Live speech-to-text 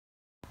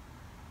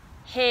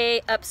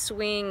Hey,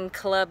 UpSwing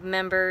Club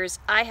members,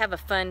 I have a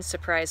fun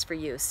surprise for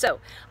you. So,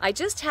 I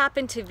just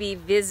happened to be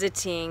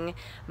visiting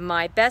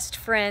my best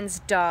friend's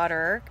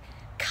daughter,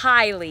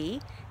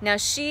 Keilly. Now,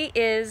 she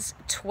is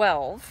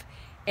 12,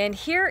 and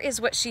here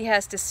is what she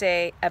has to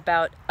say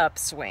about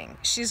UpSwing.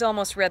 She's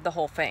almost read the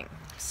whole thing.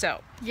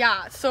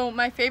 Yeah, so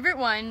my favorite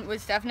one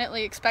was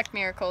definitely Expect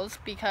Miracles,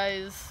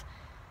 because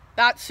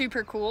that's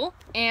super cool,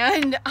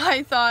 and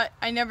I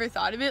never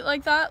thought of it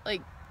like that,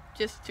 like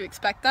just to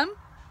expect them,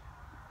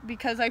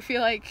 because I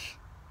feel like,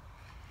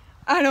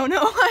 I don't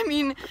know, I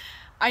mean,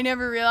 I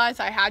never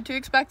realized I had to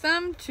expect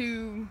them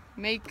to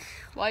make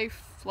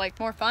life like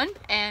more fun.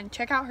 And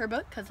check out her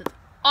book because it's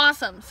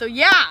awesome. So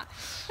yeah.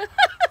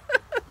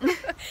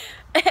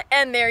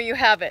 And there you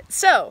have it.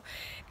 So,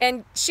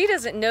 and she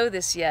doesn't know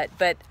this yet,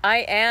 but I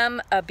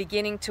am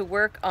beginning to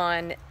work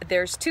on,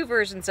 there's 2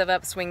 versions of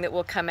UpSwing that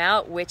will come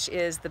out, which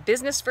is the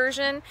business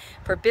version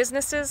for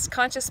businesses,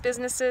 conscious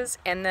businesses,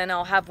 and then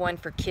I'll have one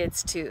for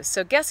kids too.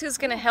 So guess who's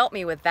going to help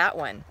me with that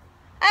one?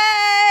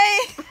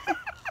 Hey!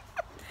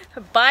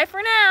 Bye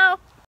for now.